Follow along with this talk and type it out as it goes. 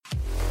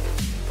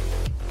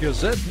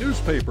Gazette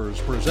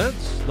Newspapers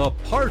presents the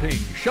Parting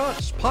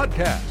Schotts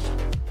Podcast.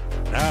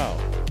 Now,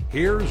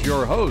 here's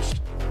your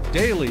host,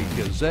 Daily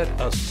Gazette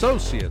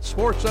Associate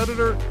Sports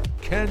Editor,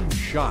 Ken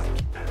Schott.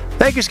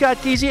 Thank you, Scott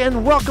Deasy,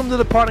 and welcome to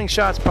the Parting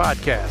Schotts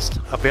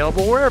Podcast,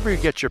 available wherever you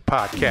get your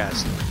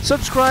podcast.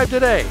 Subscribe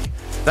today.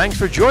 Thanks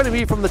for joining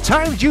me from the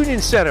Times Union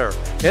Center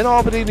in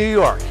Albany, New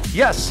York.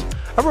 Yes,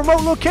 a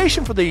remote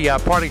location for the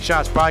Parting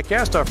Schotts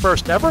Podcast, our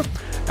first ever,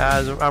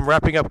 as I'm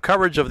wrapping up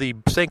coverage of the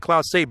St.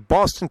 Cloud State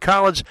Boston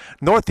College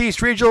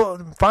Northeast Regional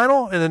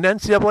Final in the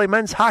NCAA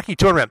Men's Hockey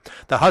Tournament.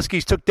 The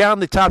Huskies took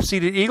down the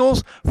top-seeded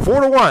Eagles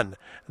 4-1.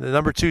 The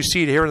number 2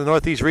 seed here in the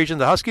Northeast region,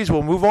 the Huskies,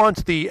 will move on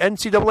to the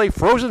NCAA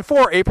Frozen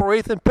Four, April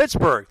 8th in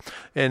Pittsburgh.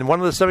 In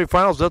one of the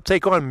semifinals, they'll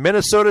take on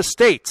Minnesota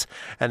State.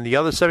 And the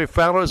other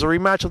semifinal is a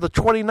rematch of the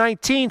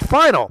 2019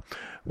 final,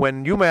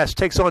 when UMass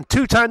takes on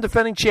two-time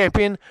defending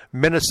champion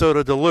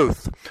Minnesota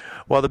Duluth.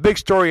 Well, the big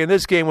story in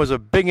this game was a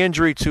big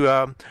injury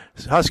to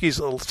Huskies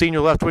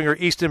senior left winger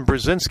Easton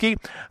Brzezinski.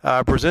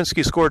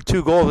 Brzezinski scored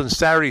 2 goals in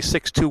Saturday's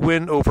 6-2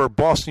 win over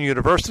Boston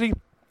University.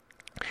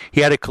 He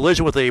had a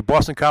collision with a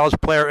Boston College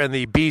player in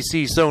the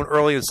BC zone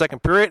early in the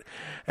second period,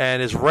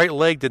 and his right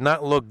leg did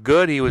not look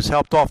good. He was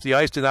helped off the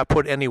ice, did not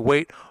put any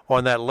weight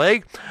on that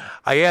leg.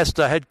 I asked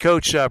head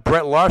coach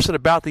Brett Larson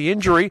about the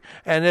injury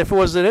and if it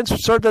was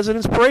served as an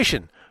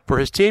inspiration for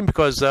his team,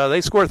 because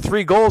they scored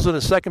 3 goals in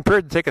the second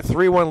period to take a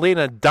 3-1 lead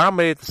and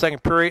dominated the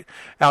second period,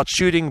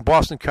 out-shooting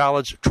Boston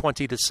College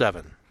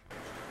 20-7.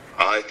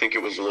 I think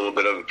it was a little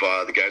bit of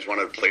the guys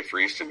wanted to play for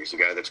Easton. He's a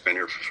guy that's been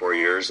here for 4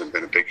 years and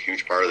been a big,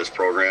 huge part of this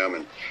program,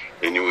 and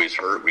they knew he was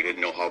hurt. We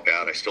didn't know how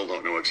bad. I still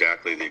don't know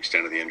exactly the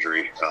extent of the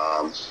injury.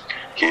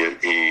 He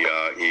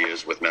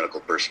is with medical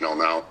personnel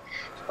now.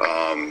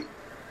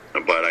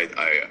 But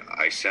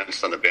I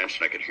sensed on the bench,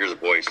 and I could hear the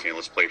boys saying,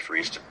 let's play for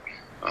Easton.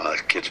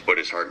 Kid's put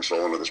his heart and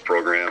soul into this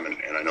program,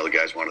 and I know the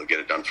guys wanted to get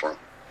it done for him.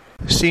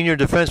 Senior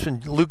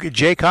defenseman Luke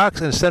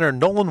Jaycox and center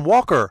Nolan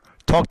Walker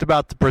talked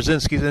about the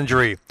Brzezinski's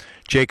injury.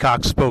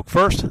 Jaycox spoke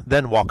first,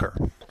 then Walker.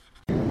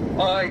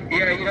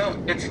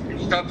 It's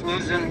tough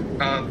losing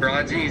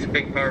Brodsy. He's a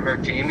big part of our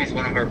team. He's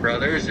one of our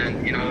brothers,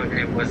 and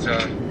it was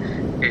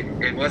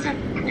it wasn't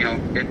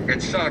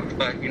it sucked,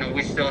 but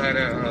we still had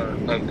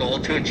a goal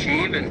to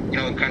achieve, and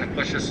it kind of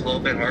pushed us a little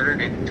bit harder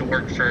to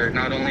work for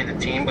not only the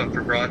team but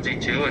for Brodsy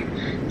too,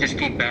 and just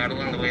keep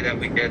battling the way that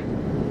we did.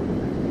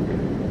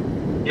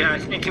 Yeah, I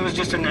think it was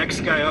just a next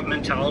guy up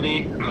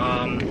mentality.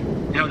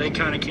 They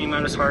kind of came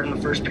at us hard in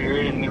the first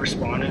period, and we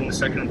responded in the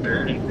second and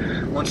third.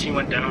 And once he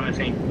went down, I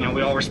think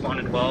we all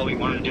responded well. We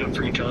wanted to do it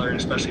for each other, and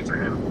especially for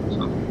him.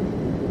 So.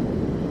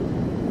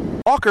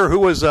 Walker, who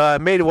was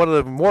made one of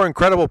the more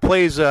incredible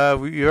plays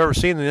you've ever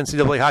seen in the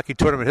NCAA hockey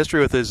tournament history,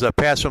 with his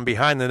pass from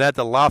behind the net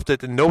that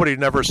lofted, and nobody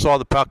never saw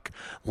the puck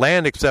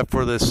land except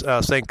for this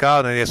St.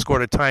 Cloud, and they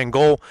scored a tying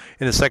goal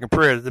in the second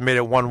period that made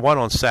it 1-1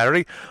 on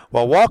Saturday.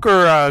 Well,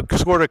 Walker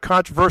scored a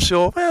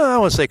controversial, I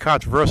wouldn't say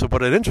controversial,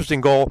 but an interesting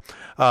goal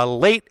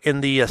late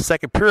in the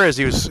second period as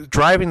he was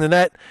driving the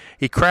net.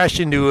 He crashed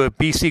into a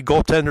BC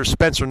goaltender,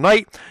 Spencer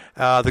Knight.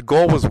 The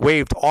goal was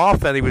waved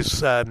off, and he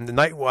was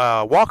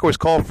Walker was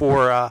called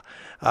for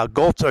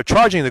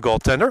charging the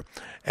goaltender,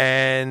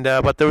 and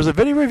but there was a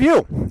video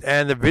review,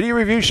 and the video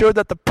review showed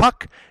that the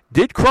puck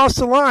did cross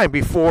the line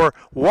before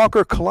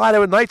Walker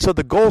collided with Knight, so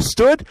the goal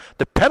stood,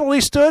 the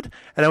penalty stood,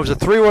 and it was a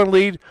 3-1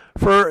 lead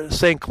for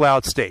St.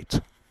 Cloud State.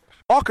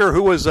 Walker,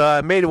 who was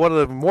made one of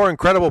the more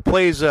incredible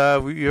plays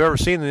you've ever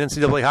seen in the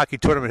NCAA hockey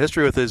tournament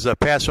history, with his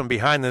pass from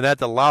behind the net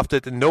that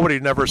lofted, and nobody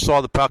never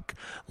saw the puck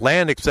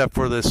land except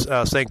for this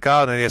St.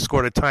 Cloud, and they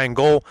scored a tying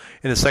goal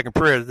in the second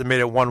period that made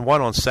it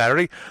 1-1 on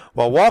Saturday.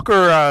 Well,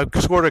 Walker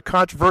scored a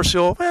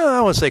controversial, I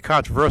wouldn't say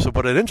controversial,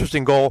 but an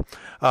interesting goal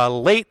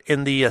late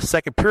in the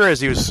second period as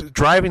he was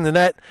driving the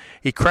net.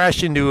 He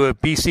crashed into a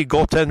BC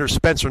goaltender,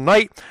 Spencer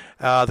Knight.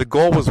 The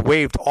goal was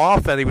waved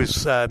off, and he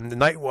was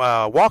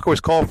Walker was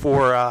called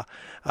for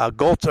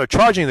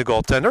charging the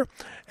goaltender,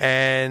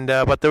 and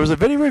but there was a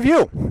video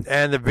review,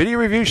 and the video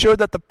review showed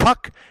that the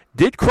puck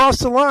did cross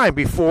the line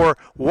before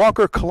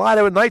Walker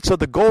collided with Knight, so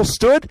the goal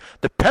stood,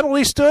 the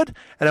penalty stood,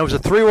 and it was a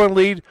 3-1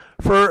 lead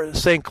for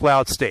St.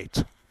 Cloud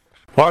State.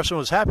 Larson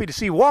was happy to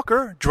see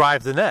Walker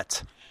drive the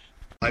net.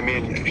 I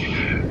mean,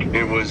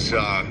 it was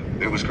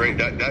great.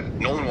 That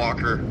Nolan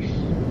Walker,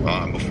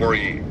 before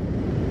he,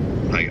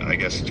 I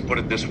guess to put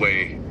it this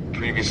way,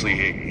 previously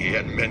he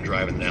hadn't been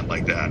driving the net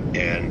like that,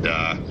 and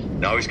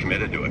now he's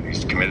committed to it.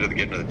 He's committed to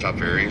getting to the tough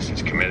areas.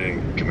 He's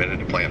committed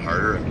to playing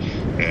harder,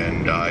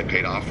 and it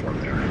paid off for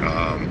him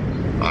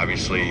there.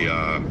 Obviously,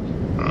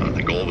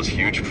 the goal was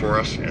huge for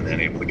us, and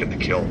then able to get the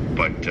kill.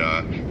 But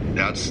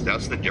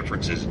that's the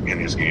difference in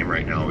his game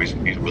right now.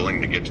 He's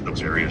willing to get to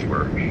those areas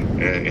where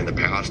in the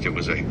past it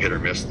was a hit or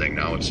miss thing.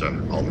 Now it's a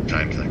all the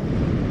time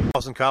thing.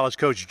 Boston College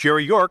coach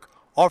Jerry York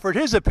offered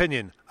his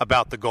opinion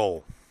about the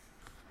goal.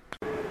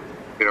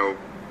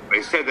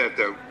 They said that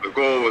the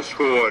goal was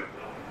scored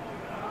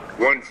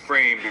one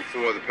frame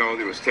before the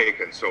penalty was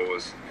taken, so it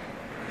was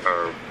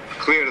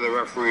clear to the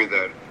referee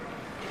that.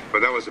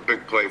 But that was a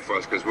big play for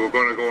us because we were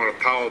going to go on a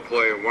power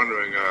play and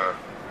wondering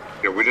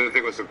we didn't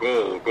think it was a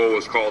goal. The goal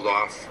was called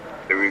off.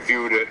 They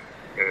reviewed it,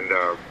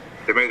 and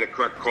they made the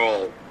correct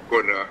call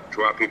according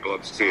to our people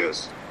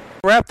upstairs.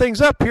 Wrap things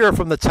up here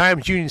from the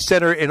Times Union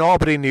Center in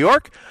Albany, New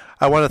York.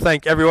 I want to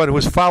thank everyone who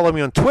was following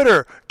me on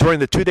Twitter during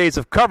the 2 days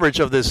of coverage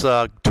of this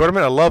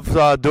tournament. I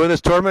love doing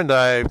this tournament.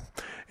 I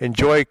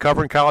enjoy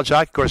covering college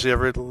hockey. Of course, a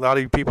lot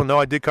of you people know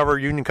I did cover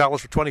Union College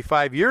for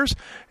 25 years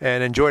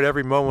and enjoyed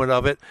every moment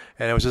of it.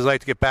 And it was just nice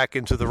to get back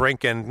into the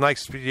rink and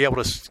nice to be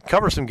able to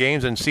cover some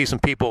games and see some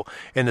people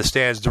in the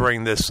stands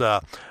during this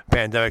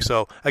pandemic.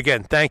 So,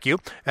 again, thank you.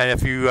 And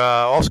if you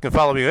also can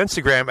follow me on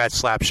Instagram at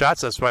Slapshots,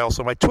 that's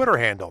also my Twitter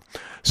handle.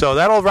 So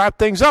that'll wrap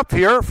things up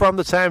here from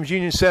the Times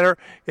Union Center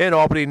in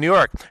Albany, New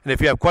York. And if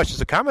you have questions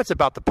or comments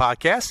about the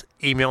podcast,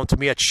 email them to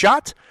me at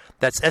Schott,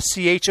 that's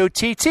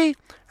SCHOTT,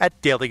 at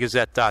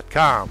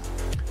dailygazette.com.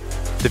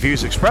 The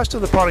views expressed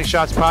in the Parting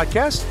Schotts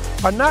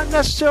Podcast are not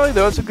necessarily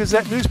those of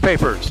Gazette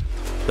newspapers.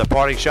 The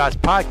Parting Schotts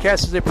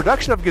Podcast is a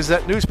production of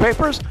Gazette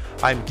newspapers.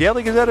 I'm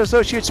Daily Gazette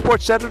Associate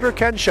Sports Editor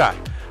Ken Schott.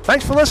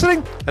 Thanks for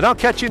listening, and I'll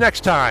catch you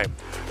next time.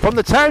 From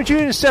the Times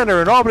Union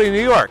Center in Albany,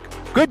 New York,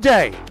 good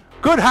day,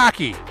 good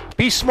hockey,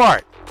 be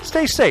smart,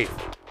 stay safe,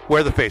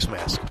 wear the face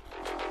mask.